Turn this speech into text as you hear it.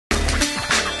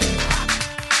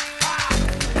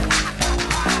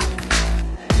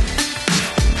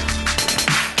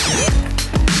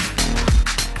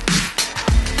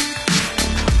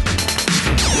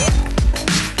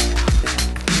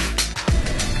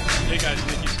Hey guys,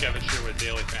 Juskewycz here with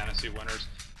Daily Fantasy Winners.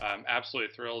 I'm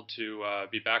absolutely thrilled to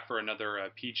be back for another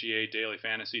PGA Daily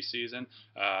Fantasy season.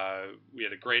 We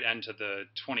had a great end to the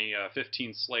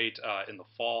 2015 slate in the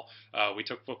fall. We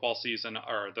took football season,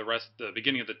 or the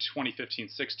beginning of the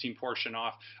 2015-16 portion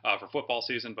off for football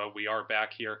season, but we are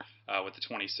back here with the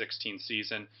 2016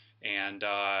 season. And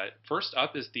first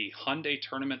up is the Hyundai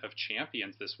Tournament of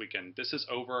Champions this weekend. This is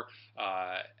over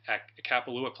at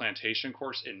Kapalua Plantation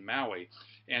Course in Maui.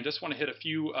 And just want to hit a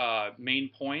few main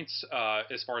points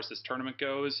as far as this tournament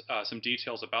goes, some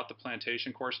details about the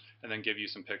plantation course, and then give you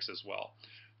some picks as well.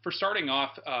 For starting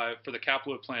off, for the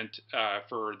Kapalua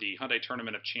for the Hyundai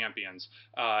Tournament of Champions,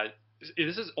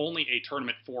 this is only a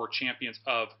tournament for champions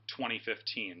of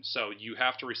 2015, so you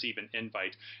have to receive an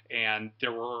invite, and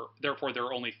therefore there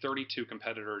are only 32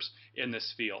 competitors in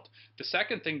this field. The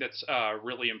second thing that's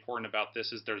really important about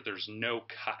this is there's no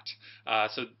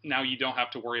cut, so now you don't have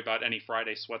to worry about any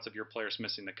Friday sweats of your players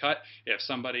missing the cut. If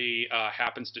somebody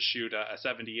happens to shoot a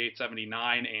 78,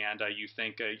 79, and you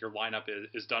think your lineup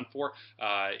is done for,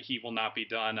 he will not be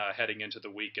done heading into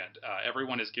the weekend.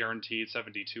 Everyone is guaranteed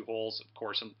 72 holes, of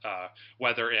course,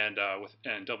 weather and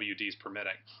WDs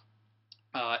permitting.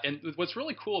 And what's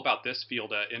really cool about this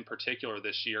field in particular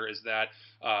this year is that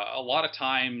a lot of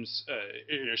times,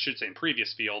 I should say in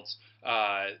previous fields,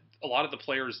 a lot of the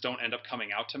players don't end up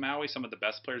coming out to Maui. Some of the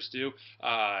best players do.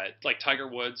 Like Tiger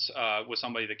Woods was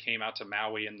somebody that came out to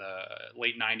Maui in the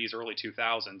late 90s, early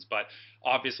 2000s. But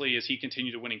obviously, as he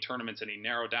continued to winning tournaments and he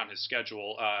narrowed down his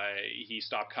schedule, he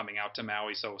stopped coming out to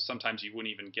Maui. So sometimes you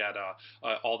wouldn't even get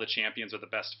all the champions or the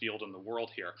best field in the world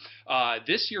here.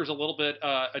 This year is a little bit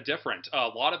different. A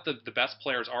lot of the best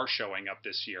players are showing up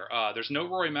this year. There's no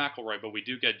Rory McIlroy, but we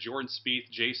do get Jordan Spieth,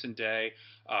 Jason Day,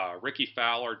 Ricky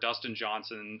Fowler, Dustin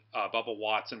Johnson, Bubba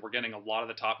Watson. We're getting a lot of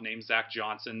the top names. Zach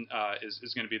Johnson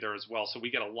is going to be there as well. So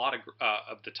we get a lot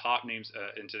of the top names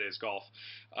in today's golf,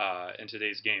 in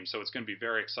today's game. So it's going to be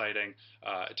very exciting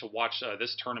to watch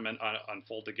this tournament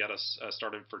unfold to get us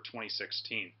started for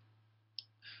 2016.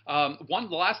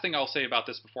 The last thing I'll say about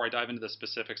this before I dive into the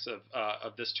specifics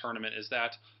of this tournament is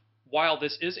that while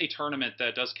this is a tournament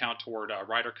that does count toward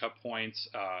Ryder Cup points,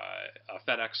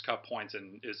 FedEx Cup points,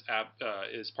 and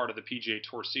is part of the PGA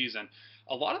Tour season,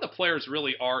 a lot of the players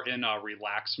really are in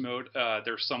relaxed mode.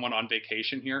 There's someone on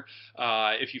vacation here.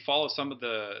 If you follow some of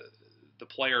the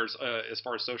players as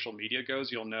far as social media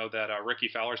goes, you'll know that Ricky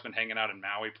Fowler's been hanging out in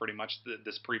Maui pretty much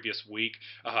this previous week.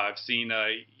 I've seen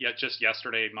just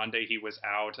yesterday, Monday, he was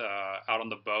out on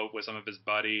the boat with some of his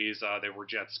buddies. They were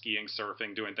jet skiing,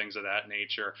 surfing, doing things of that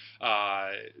nature.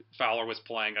 Fowler was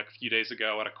playing a few days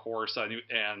ago at a course,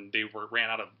 and they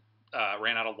ran out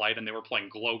of light, and they were playing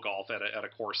glow golf at a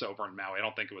course over in Maui. I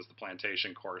don't think it was the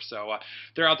plantation course. So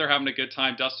they're out there having a good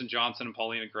time. Dustin Johnson and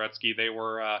Paulina Gretzky, they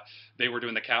were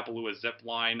doing the Kapalua zip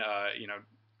line,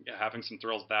 having some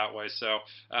thrills that way. So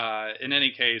in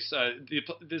any case,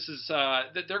 this is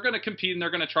they're going to compete and they're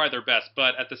going to try their best,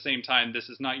 but at the same time, this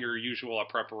is not your usual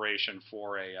preparation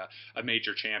for a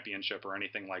major championship or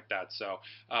anything like that. So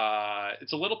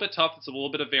it's a little bit tough. It's a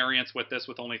little bit of variance with this,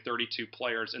 with only 32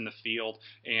 players in the field,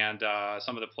 and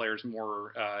some of the players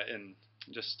more in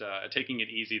just taking it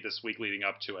easy this week leading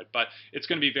up to it. But it's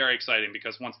going to be very exciting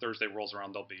because once Thursday rolls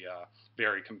around, they'll be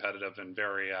very competitive and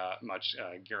very much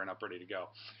gearing up, ready to go.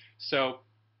 So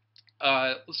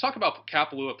let's talk about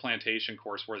Kapalua Plantation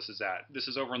Course, where this is at. This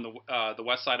is over on the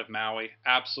west side of Maui.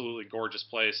 Absolutely gorgeous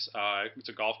place. It's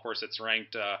a golf course that's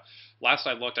ranked, last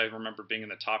I looked, I remember being in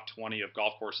the top 20 of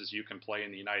golf courses you can play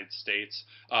in the United States.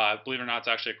 Believe it or not, it's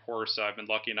actually a course I've been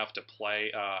lucky enough to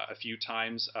play a few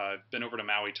times. I've been over to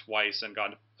Maui twice and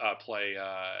gotten to play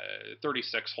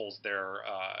 36 holes there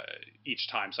each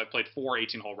time. So I played 4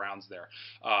 18-hole rounds there.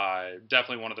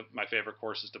 Definitely one of my favorite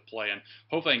courses to play, and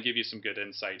hopefully I can give you some good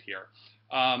insight here.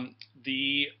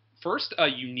 The first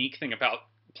unique thing about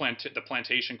the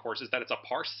plantation course is that it's a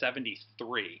par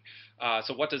 73.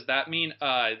 So what does that mean?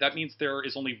 That means there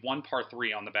is only one par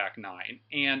 3 on the back 9,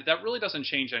 and that really doesn't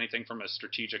change anything from a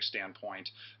strategic standpoint.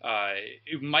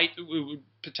 It would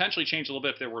potentially change a little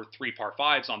bit if there were 3 par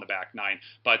 5s on the back 9,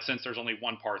 but since there's only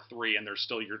one par 3 and there's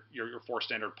still your 4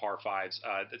 standard par 5s,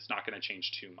 it's not going to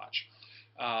change too much.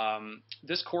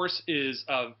 This course is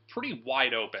pretty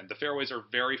wide open. The fairways are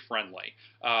very friendly.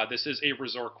 This is a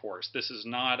resort course. This is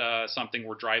not something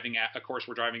we're driving at. A course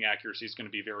where driving accuracy is going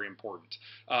to be very important.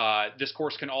 This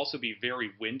course can also be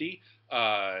very windy.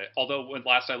 Although when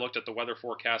last I looked at the weather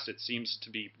forecast, it seems to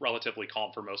be relatively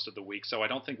calm for most of the week. So I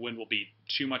don't think wind will be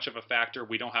too much of a factor.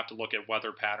 We don't have to look at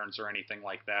weather patterns or anything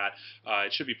like that.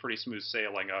 It should be pretty smooth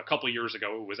sailing. A couple of years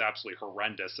ago, it was absolutely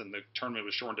horrendous, and the tournament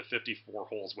was shortened to 54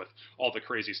 holes with all the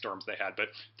crazy storms they had. But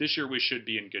this year, we should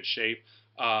be in good shape.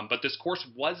 But this course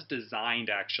was designed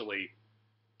actually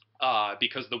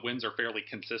because the winds are fairly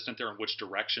consistent there in which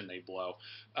direction they blow.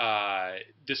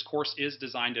 This course is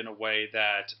designed in a way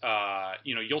that,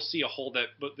 you'll see a hole that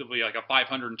will be like a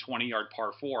 520-yard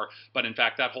par 4, but in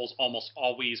fact that hole's almost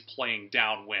always playing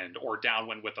downwind or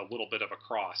downwind with a little bit of a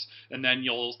cross. And then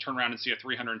you'll turn around and see a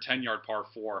 310-yard par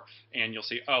 4, and you'll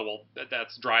see, oh, well,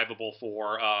 that's drivable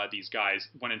for these guys,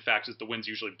 when in fact the wind's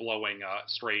usually blowing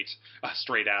straight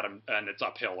at them, and it's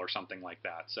uphill or something like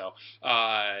that. So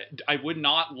I would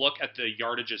not look at the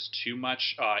yardages too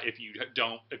much if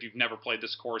you've never played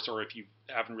this course or if you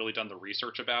haven't really done the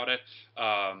research about it.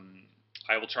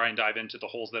 I will try and dive into the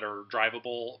holes that are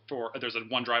drivable. There's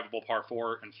one drivable par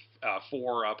 4 and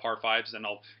 4 par 5s, and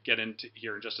I'll get into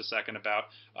here in just a second about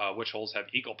which holes have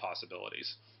eagle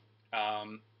possibilities.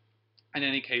 In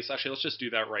any case, actually, let's just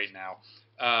do that right now.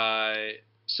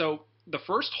 So the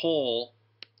first hole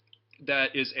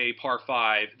that is a par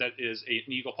 5 that is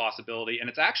an eagle possibility, and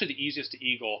it's actually the easiest to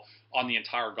eagle on the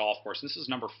entire golf course. This is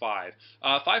number 5,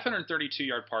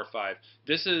 532-yard par 5.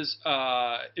 This is,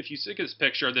 if you look at this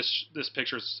picture, this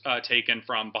picture's taken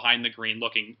from behind the green,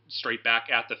 looking straight back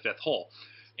at the 5th hole,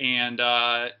 and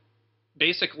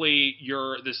basically,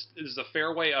 this is the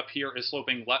fairway up here is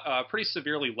sloping pretty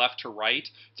severely left to right.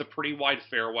 It's a pretty wide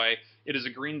fairway. It is a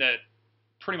green that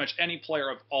pretty much any player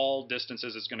of all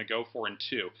distances is going to go for in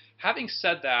 2. Having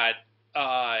said that,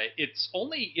 it's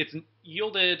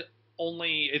yielded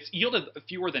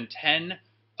fewer than 10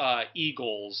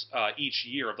 eagles each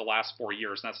year of the last 4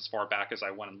 years, and that's as far back as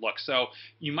I went and looked. So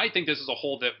you might think this is a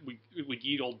hole that would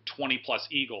yield 20 plus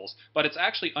eagles, but it's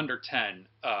actually under 10,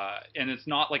 and it's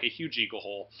not like a huge eagle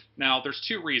hole. Now, there's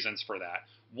 2 reasons for that.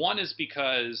 One is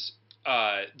because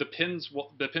the pin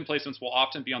placements will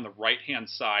often be on the right-hand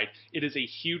side. It is a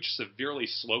huge, severely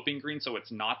sloping green, so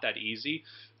it's not that easy.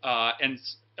 And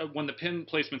when the pin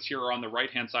placements here are on the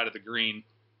right-hand side of the green,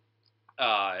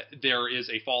 there is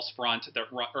a false front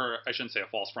or I shouldn't say a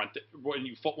false front.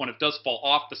 When it does fall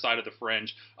off the side of the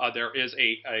fringe, there is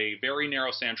a very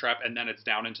narrow sand trap, and then it's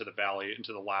down into the valley,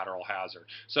 into the lateral hazard.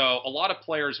 So a lot of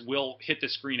players will hit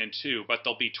this green in 2, but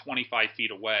they'll be 25 feet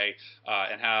away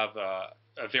and have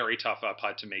a very tough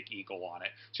putt to make eagle on it.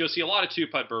 So you'll see a lot of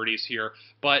 2-putt birdies here,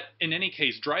 but in any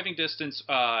case, driving distance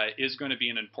is going to be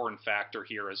an important factor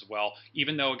here as well.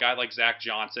 Even though a guy like Zach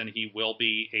Johnson, he will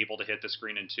be able to hit this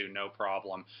green in 2, no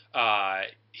problem.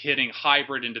 Hitting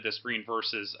hybrid into this green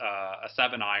versus a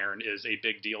 7-iron is a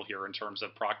big deal here in terms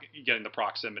of getting the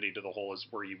proximity to the hole is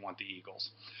where you want the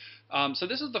eagles. So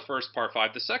this is the first par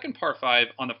 5. The second par 5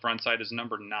 on the front side is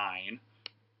number 9.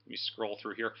 Let me scroll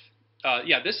through here.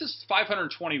 This is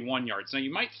 521 yards. Now,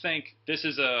 you might think this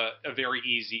is a very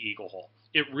easy eagle hole.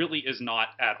 It really is not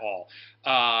at all.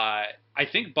 I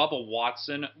think Bubba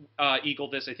Watson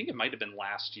eagled this. I think it might have been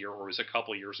last year or it was a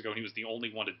couple of years ago, and he was the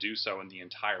only one to do so in the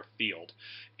entire field.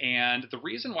 And the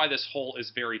reason why this hole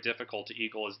is very difficult to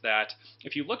eagle is that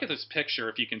if you look at this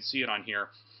picture, if you can see it on here,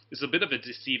 it's a bit of a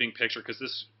deceiving picture because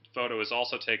this photo is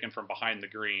also taken from behind the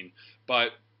green.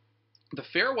 But the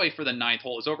fairway for the 9th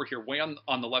hole is over here, way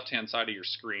on the left-hand side of your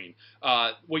screen.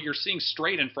 What you're seeing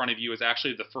straight in front of you is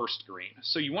actually the first green.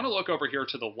 So you want to look over here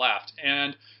to the left,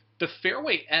 and the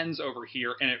fairway ends over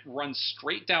here, and it runs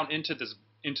straight down into this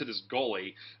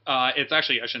gully. It's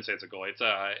actually, I shouldn't say it's a gully, it's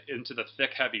into the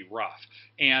thick, heavy rough.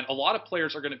 And a lot of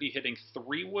players are going to be hitting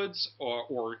 3-woods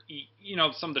or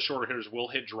some of the shorter hitters will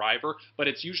hit driver, but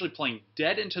it's usually playing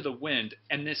dead into the wind.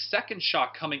 And this second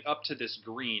shot coming up to this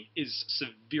green is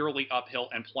severely uphill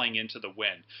and playing into the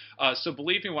wind. So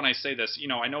believe me when I say this,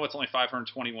 I know it's only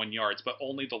 521 yards, but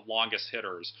only the longest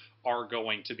hitters are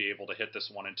going to be able to hit this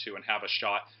 1 and 2 and have a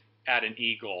shot at an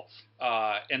eagle.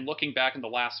 And looking back in the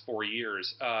last 4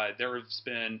 years, there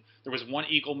was 1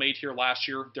 eagle made here last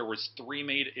year. There was 3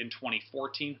 made in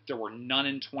 2014. There were none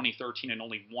in 2013 and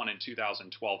only 1 in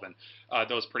 2012. And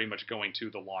those pretty much going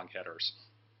to the long hitters.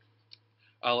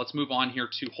 Let's move on here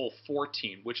to hole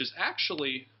 14, which is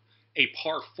actually a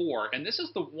par 4. And this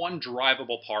is the one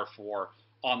drivable par 4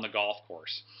 on the golf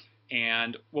course.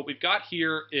 And what we've got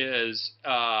here is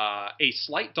a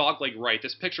slight dogleg right.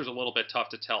 This picture is a little bit tough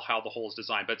to tell how the hole is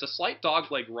designed, but it's a slight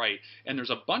dogleg right, and there's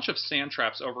a bunch of sand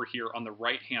traps over here on the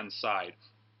right-hand side.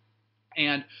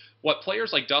 And what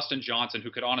players like Dustin Johnson,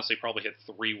 who could honestly probably hit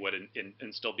 3-wood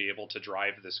and still be able to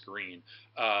drive this green,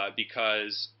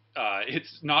 because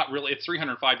it's not really, it's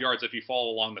 305 yards if you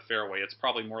follow along the fairway. It's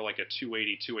probably more like a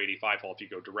 280, 285 hole if you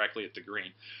go directly at the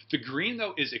green. The green,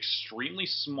 though, is extremely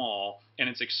small, and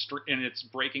it's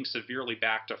breaking severely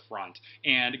back to front.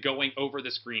 And going over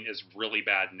this green is really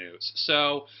bad news.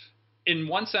 So in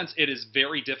one sense, it is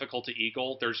very difficult to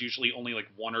eagle. There's usually only like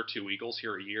 1 or 2 eagles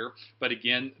here a year. But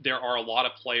again, there are a lot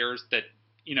of players that,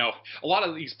 a lot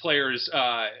of these players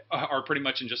are pretty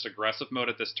much in just aggressive mode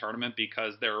at this tournament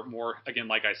because they're more, again,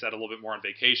 like I said, a little bit more on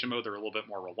vacation mode. They're a little bit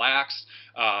more relaxed.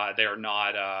 They're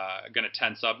not going to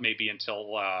tense up maybe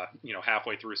until,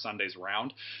 halfway through Sunday's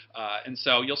round. And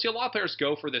so you'll see a lot of players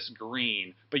go for this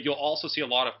green, but you'll also see a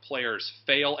lot of players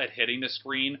fail at hitting this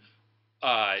green,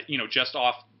 just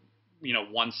off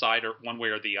one side or one way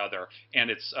or the other,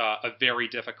 and it's a very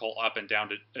difficult up and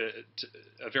down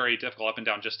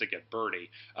just to get birdie.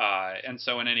 And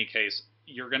so in any case,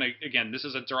 you're gonna, again, this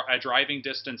is a driving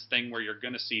distance thing where you're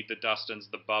gonna see the Dustins,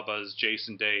 the Bubbas,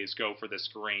 Jason Days go for this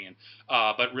green,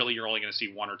 but really you're only gonna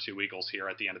see 1 or 2 eagles here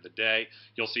at the end of the day.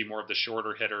 You'll see more of the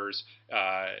shorter hitters,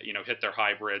 hit their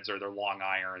hybrids or their long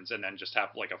irons, and then just have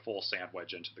like a full sand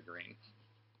wedge into the green.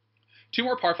 2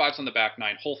 more par 5s on the back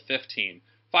nine, hole 15.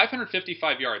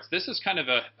 555 yards. This is kind of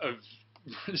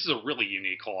this is a really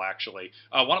unique hole, actually.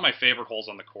 One of my favorite holes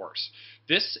on the course.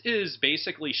 This is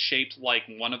basically shaped like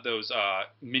one of those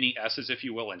mini S's, if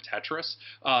you will, in Tetris.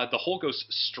 The hole goes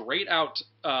straight out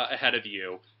ahead of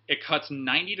you. It cuts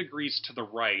 90 degrees to the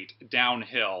right,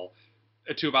 downhill,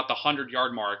 to about the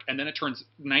 100-yard mark, and then it turns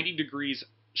 90 degrees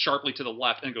sharply to the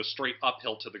left and goes straight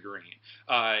uphill to the green.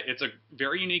 It's a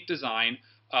very unique design.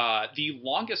 The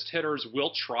longest hitters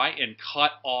will try and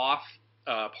cut off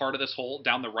part of this hole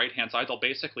down the right-hand side. They'll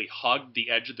basically hug the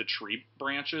edge of the tree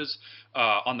branches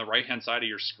on the right-hand side of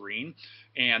your screen,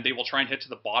 and they will try and hit to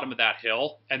the bottom of that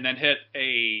hill and then hit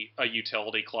a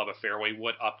utility club, a fairway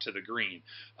wood, up to the green.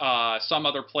 Some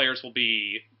other players will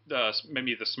be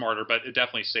maybe the smarter, but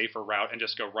definitely safer route and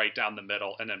just go right down the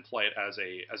middle and then play it as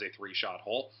a 3-shot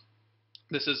hole.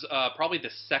 This is probably the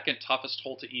second toughest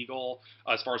hole to eagle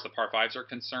as far as the par 5s are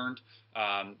concerned.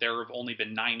 There have only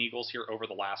been 9 eagles here over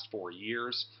the last 4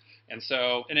 years. And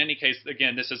so in any case,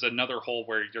 again, this is another hole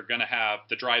where you're going to have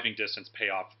the driving distance pay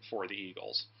off for the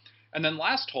eagles. And then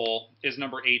last hole is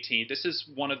number 18. This is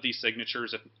one of the signature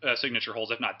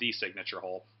holes, if not the signature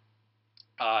hole.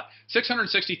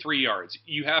 663 yards.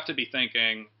 You have to be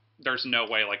thinking, there's no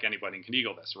way like anybody can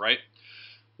eagle this, right?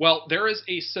 Well, there is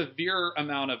a severe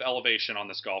amount of elevation on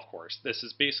this golf course. This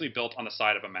is basically built on the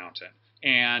side of a mountain,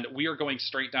 and we are going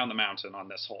straight down the mountain on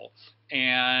this hole.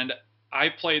 And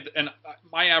and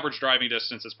my average driving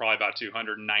distance is probably about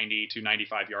 290,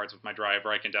 295 yards with my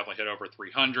driver. I can definitely hit over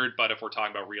 300, but if we're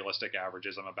talking about realistic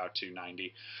averages, I'm about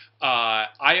 290.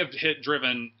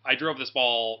 I drove this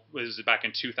ball, was back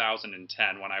in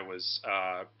 2010 when I was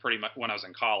when I was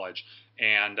in college,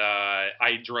 and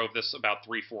I drove this about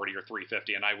 340 or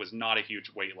 350, and I was not a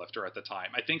huge weightlifter at the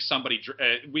time. I think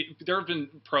there have been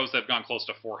pros that have gone close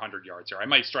to 400 yards here. I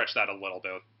might stretch that a little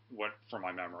bit from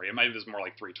my memory. It might be more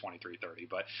like 320, 330,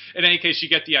 but in any case, you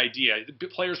get the idea.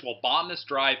 Players will bomb this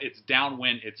drive. It's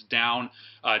downwind. It's down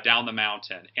the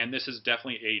mountain, and this is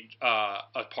definitely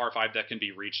a par 5 that can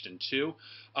be reached in 2.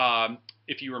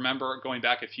 If you remember going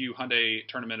back a few Hyundai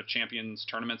Tournament of Champions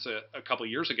tournaments a couple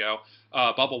of years ago,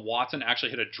 Bubba Watson actually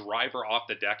hit a driver off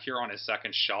the deck here on his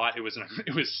second shot. It was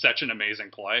such an amazing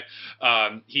play.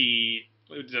 He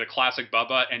did a classic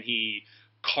Bubba, and he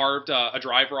carved a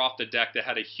driver off the deck that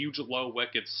had a huge low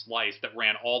wicket slice that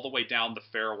ran all the way down the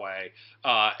fairway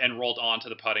and rolled onto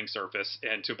the putting surface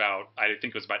and to about, I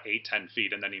think it was about 8-10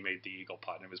 feet, and then he made the eagle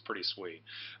putt, and it was pretty sweet.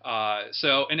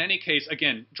 So in any case,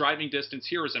 again, driving distance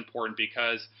here is important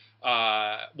because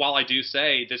while I do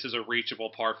say this is a reachable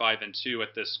par 5 and 2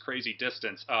 at this crazy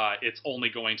distance, it's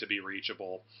only going to be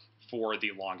reachable for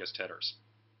the longest hitters.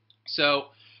 So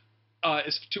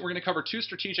we're going to cover 2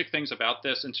 strategic things about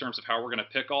this in terms of how we're going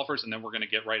to pick golfers, and then we're going to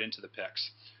get right into the picks.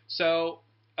 So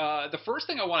the first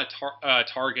thing I want to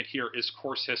target here is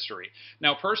course history.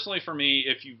 Now, personally for me,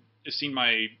 if you've seen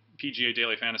my PGA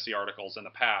Daily Fantasy articles in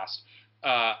the past,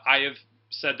 I have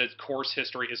said that course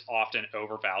history is often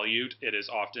overvalued. It is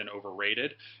often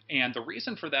overrated. And the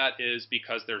reason for that is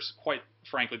because there's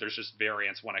just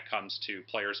variance when it comes to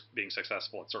players being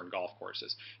successful at certain golf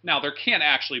courses. Now, there can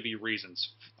actually be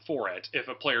reasons for it. If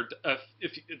a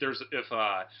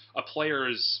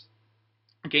player's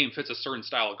game fits a certain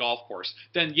style of golf course,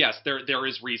 then yes, there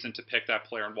is reason to pick that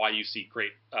player and why you see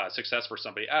great success for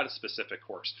somebody at a specific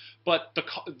course. But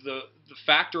the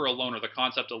factor alone, or the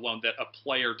concept alone, that a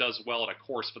player does well at a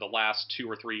course for the last 2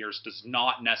 or 3 years does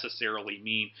not necessarily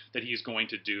mean that he's going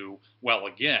to do well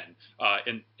again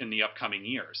in the upcoming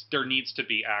years. There needs to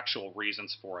be actual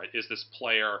reasons for it. Is this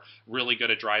player really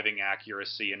good at driving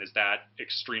accuracy, and is that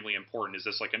extremely important? Is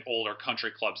this like an older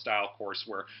country club style course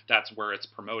where that's where it's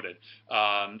promoted?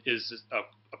 Is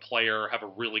a player have a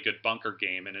really good bunker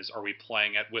game, and are we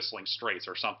playing at Whistling Straits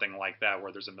or something like that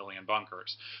where there's a million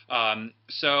bunkers?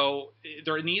 So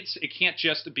it can't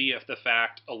just be the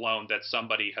fact alone that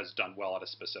somebody has done well at a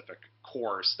specific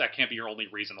course. That can't be your only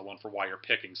reason alone for why you're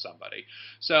picking somebody.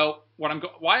 So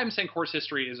why I'm saying course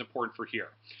history is important for here.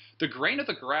 The grain of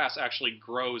the grass actually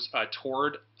grows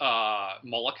toward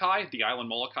Molokai, the island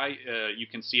Molokai. You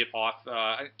can see it off.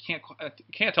 I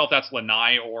can't tell if that's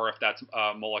Lanai or if that's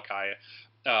Molokai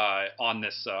on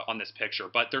this picture.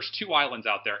 But there's 2 islands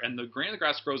out there, and the grain of the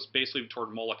grass grows basically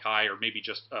toward Molokai, or maybe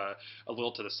just a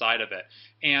little to the side of it.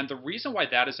 And the reason why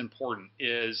that is important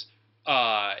is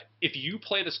if you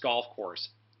play this golf course,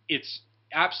 it's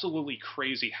absolutely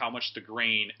crazy how much the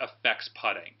grain affects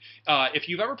putting. If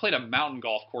you've ever played a mountain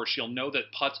golf course, you'll know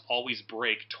that putts always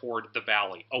break toward the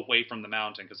valley, away from the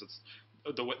mountain, because it's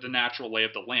the natural lay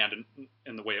of the land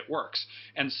and the way it works.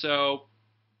 And so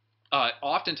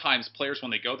oftentimes players,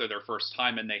 when they go there their first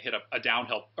time and they hit a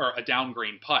downhill or a down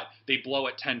green putt, they blow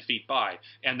it 10 feet by,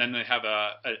 and then they have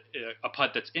a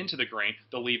putt that's into the green.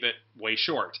 They'll leave it way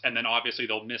short, and then obviously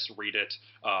they'll misread it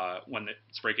when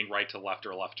it's breaking right to left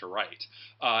or left to right.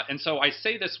 And so I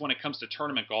say this when it comes to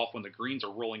tournament golf, when the greens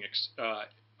are rolling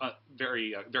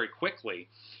very quickly.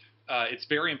 It's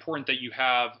very important that you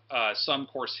have some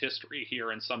course history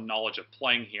here and some knowledge of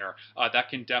playing here. That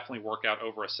can definitely work out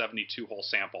over a 72-hole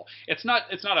sample. It's not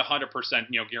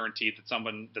 100% guaranteed that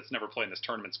someone that's never played in this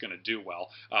tournament is going to do well.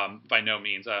 By no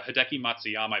means. Hideki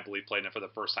Matsuyama, I believe, played in it for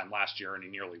the first time last year, and he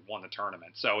nearly won the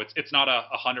tournament. So it's not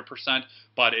 100%,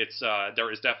 but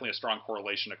there is definitely a strong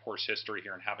correlation to course history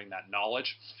here and having that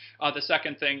knowledge. The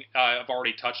second thing, I've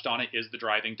already touched on it, is the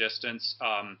driving distance.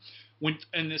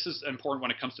 And this is important when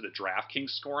it comes to the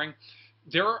DraftKings scoring.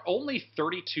 There are only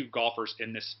 32 golfers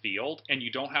in this field, and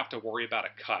you don't have to worry about a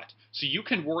cut. So you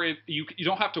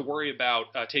don't have to worry about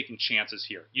taking chances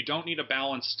here. You don't need a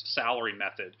balanced salary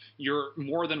method. You're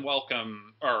more than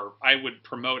welcome, or I would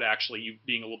promote actually you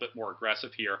being a little bit more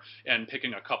aggressive here and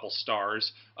picking a couple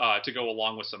stars to go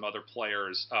along with some other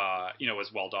players,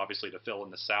 as well, obviously to fill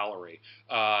in the salary.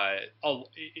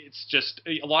 It's just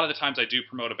a lot of the times I do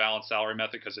promote a balanced salary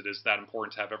method because it is that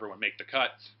important to have everyone make the cut,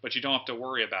 but you don't have to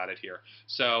worry about it here.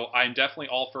 So I'm definitely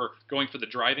all for going for the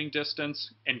driving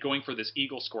distance and going for this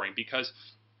eagle scoring, because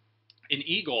in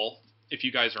eagle, if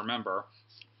you guys remember,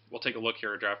 we'll take a look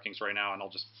here at DraftKings right now, and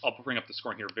I'll bring up the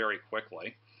scoring here very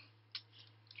quickly.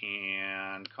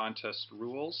 And contest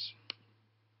rules.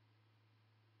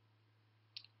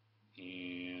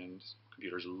 And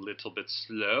computer's a little bit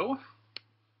slow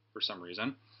for some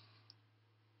reason.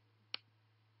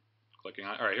 Clicking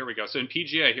on. All right, here we go. So in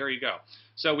PGA, here you go.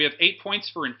 So we have 8 points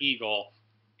for an eagle,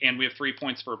 and we have 3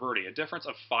 points for a birdie, a difference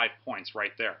of 5 points right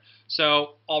there.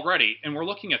 So already, and we're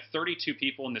looking at 32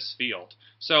 people in this field.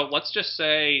 So let's just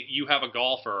say you have a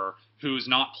golfer who's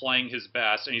not playing his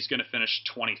best, and he's going to finish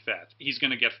 25th. He's going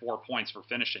to get 4 points for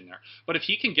finishing there. But if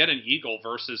he can get an eagle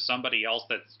versus somebody else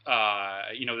that's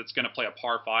that's going to play a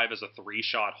par 5 as a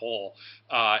 3-shot hole,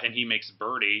 and he makes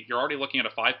birdie, you're already looking at a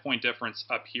 5-point difference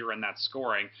up here in that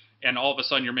scoring. And all of a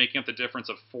sudden, you're making up the difference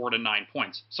of 4 to 9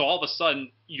 points. So all of a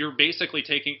sudden, you're basically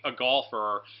taking a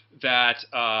golfer that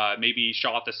maybe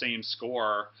shot the same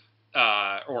score,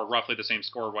 or roughly the same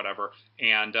score or whatever,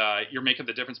 and you're making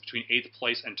the difference between 8th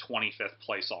place and 25th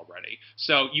place already.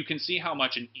 So you can see how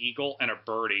much an eagle and a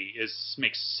birdie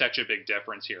makes such a big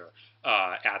difference here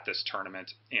at this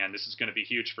tournament. And this is going to be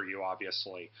huge for you,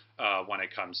 obviously, when it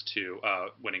comes to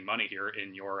winning money here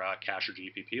in your cash or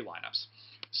GPP lineups.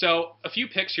 So a few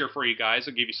picks here for you guys.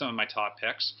 I'll give you some of my top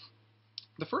picks.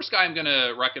 The first guy I'm going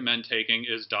to recommend taking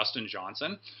is Dustin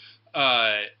Johnson.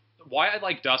 Why I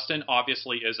like Dustin,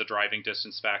 obviously, is a driving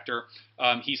distance factor.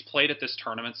 He's played at this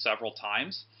tournament several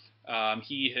times.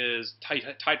 He is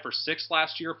tied for 6th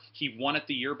last year. He won it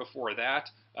the year before that.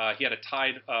 He had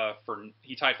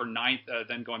he tied for 9th,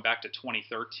 then going back to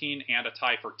 2013, and a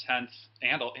tie for 10th,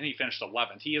 and he finished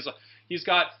 11th. He He's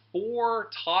got five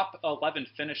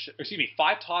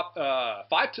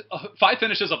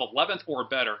finishes of 11th or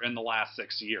better in the last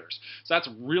 6 years. So that's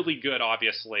really good,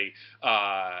 obviously,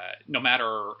 no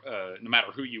matter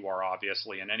who you are,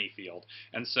 obviously, in any field.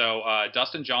 And so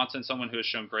Dustin Johnson, someone who has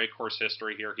shown great course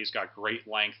history here. He's got great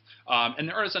length, and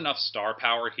there is enough star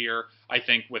power here, I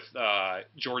think, with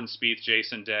Jordan Spieth,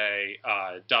 Jason Day,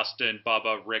 Dustin,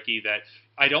 Bubba, Ricky, that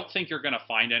I don't think you're going to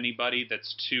find anybody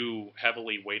that's too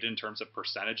heavily weighted in terms of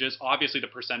percentages. Obviously, the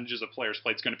percentages of players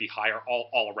played is going to be higher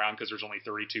all around because there's only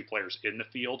 32 players in the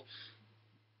field.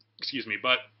 Excuse me.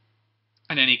 But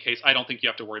in any case, I don't think you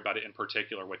have to worry about it in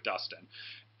particular with Dustin.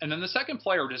 And then the second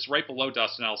player, just right below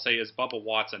Dustin, I'll say, is Bubba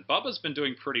Watson. Bubba's been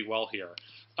doing pretty well here.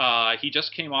 He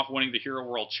just came off winning the Hero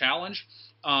World Challenge.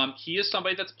 He is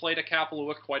somebody that's played at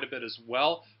Kapalua quite a bit as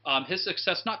well. His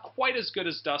success not quite as good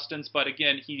as Dustin's, but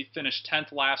again, he finished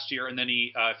 10th last year, and then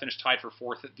he finished tied for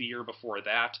 4th the year before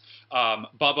that.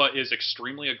 Bubba is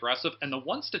extremely aggressive, and the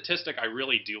one statistic I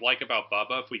really do like about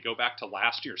Bubba, if we go back to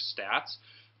last year's stats,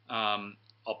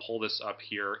 I'll pull this up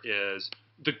here, is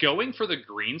the going for the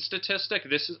green statistic.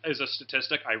 This is a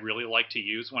statistic I really like to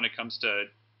use when it comes to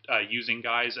using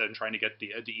guys and trying to get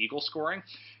the eagle scoring,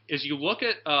 is you look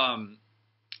at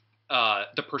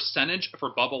the percentage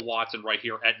for Bubba Watson right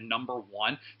here at number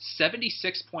 1.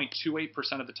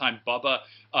 76.28% of the time Bubba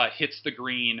hits the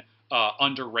green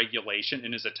under regulation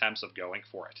in his attempts of going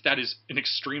for it. That is an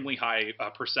extremely high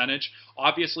percentage.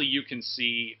 Obviously, you can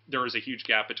see there is a huge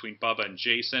gap between Bubba and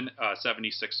Jason,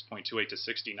 76.28 to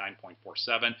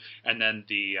 69.47, and then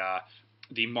the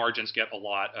margins get a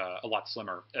lot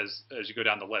slimmer as you go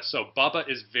down the list. So Bubba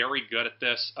is very good at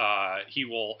this. He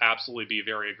will absolutely be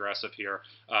very aggressive here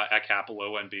at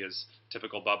Kapalua and be his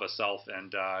typical Bubba self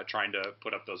and trying to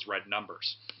put up those red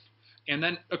numbers. And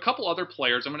then a couple other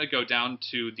players. I'm going to go down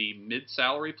to the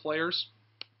mid-salary players.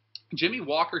 Jimmy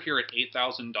Walker here at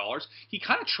 $8,000. He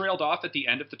kind of trailed off at the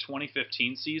end of the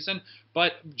 2015 season,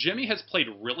 but Jimmy has played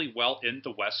really well in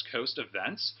the West Coast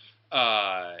events.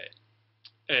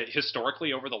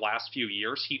 Historically, over the last few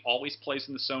years, he always plays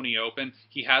in the Sony Open.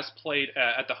 He has played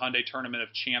at the Hyundai Tournament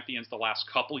of Champions the last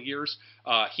couple years.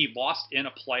 He lost in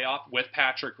a playoff with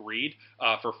Patrick Reed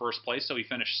for first place, so he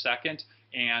finished second.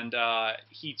 And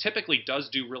he typically does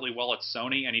do really well at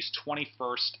Sony, and he's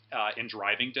 21st in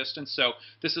driving distance. So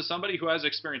this is somebody who has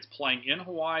experience playing in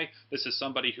Hawaii. This is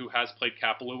somebody who has played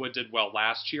Kapalua, did well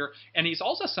last year. And he's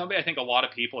also somebody I think a lot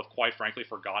of people have quite frankly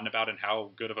forgotten about and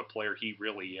how good of a player he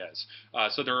really is.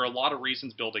 So there are a lot of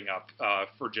reasons building up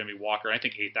for Jimmy Walker. And I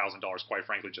think $8,000, quite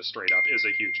frankly, just straight up is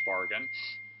a huge bargain.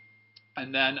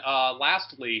 And then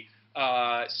lastly,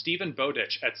 Stephen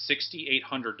Bowditch at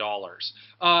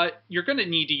 $6,800. You're going to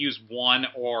need to use 1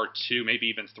 or 2, maybe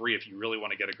even 3 if you really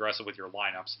want to get aggressive with your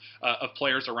lineups of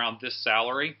players around this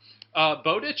salary.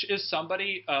 Bowditch is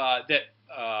somebody that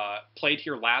played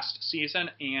here last season,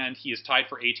 and he is tied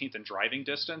for 18th in driving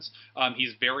distance.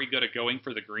 He's very good at going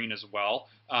for the green as well,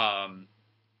 and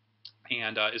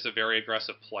is a very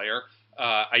aggressive player.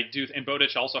 And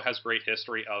Bowditch also has great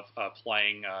history of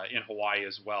playing in Hawaii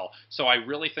as well. So I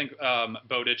really think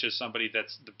Bowditch is somebody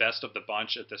that's the best of the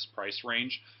bunch at this price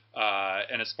range.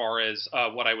 And as far as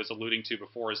what I was alluding to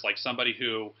before is like somebody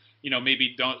who,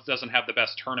 maybe doesn't have the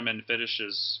best tournament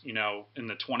finishes, in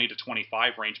the 20 to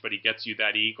 25 range, but he gets you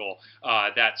that eagle,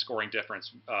 that scoring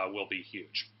difference will be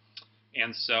huge.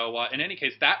 And so, in any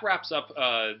case, that wraps up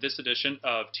this edition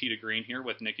of Tee to Green here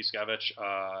with Nick Juskewycz,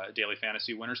 Daily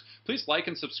Fantasy Winners. Please like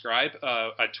and subscribe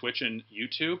at Twitch and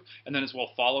YouTube, and then as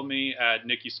well follow me at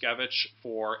Nick Juskewycz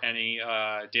for any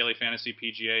Daily Fantasy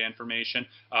PGA information.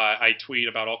 I tweet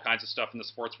about all kinds of stuff in the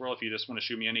sports world if you just want to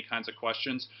shoot me any kinds of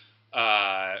questions.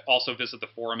 Also visit the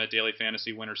forum at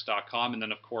DailyFantasyWinners.com, and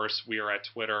then, of course, we are at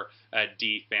Twitter at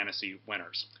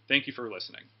DFantasyWinners. Thank you for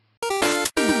listening.